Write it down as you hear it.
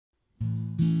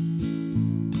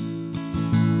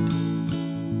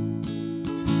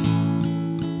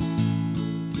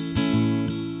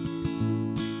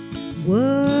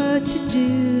to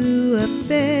do. I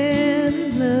fell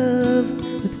in love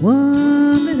with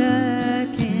one that I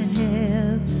can't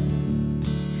have.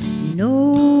 You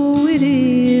know it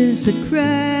is a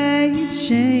crying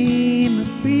shame. I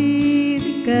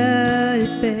really got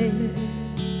it bad.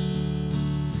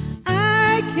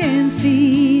 I can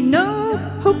see no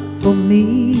hope for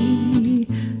me.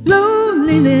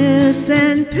 Loneliness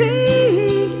and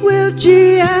pain. Well,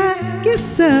 gee, I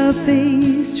guess I'll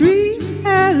face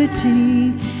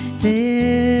reality.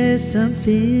 There's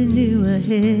something new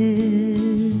ahead.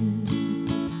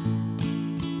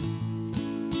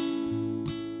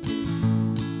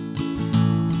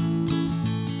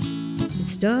 It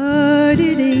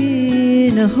started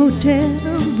in a hotel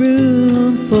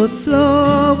room. Fourth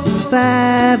floor was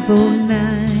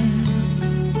 509.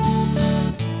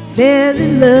 Fell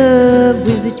in love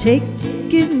with a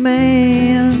taken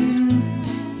man.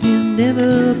 He'll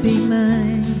never be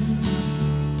mine.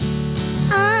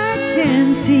 I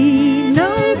can see no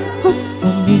hope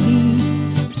for me.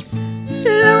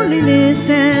 Loneliness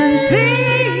and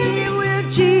pain. Well,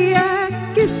 gee, I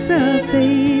guess I'll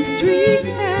face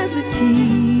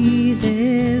reality.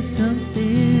 There's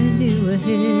something new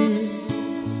ahead.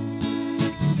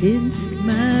 Convince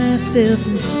myself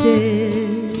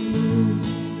instead.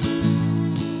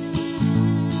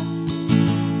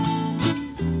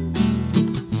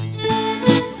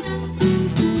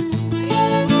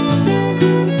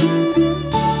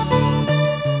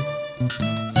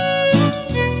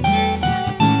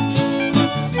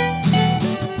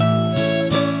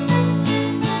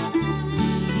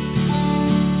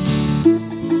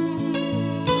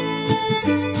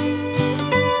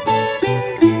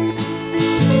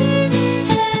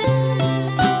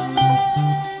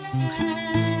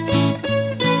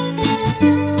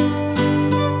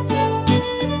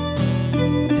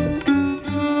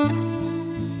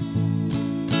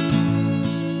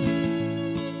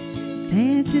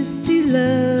 Fantasy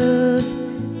love,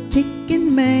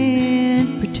 taking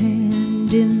man,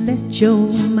 pretending that you're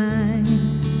mine.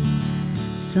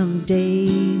 Someday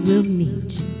we'll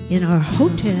meet in our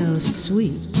hotel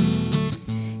suite.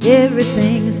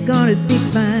 Everything's gonna be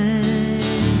fine.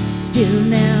 Still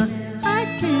now, I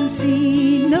can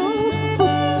see no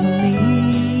hope for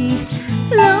me.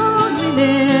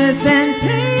 Loneliness and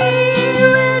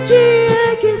pain. Well, gee, I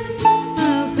guess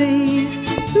I'll face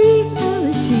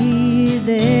reality.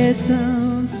 There's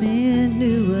something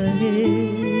new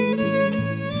ahead.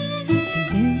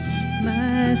 Convince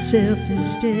myself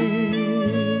instead.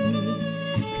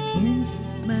 Convince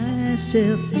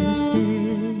myself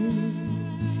instead.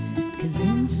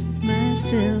 Convince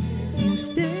myself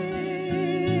instead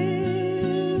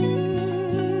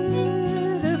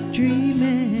of dreaming.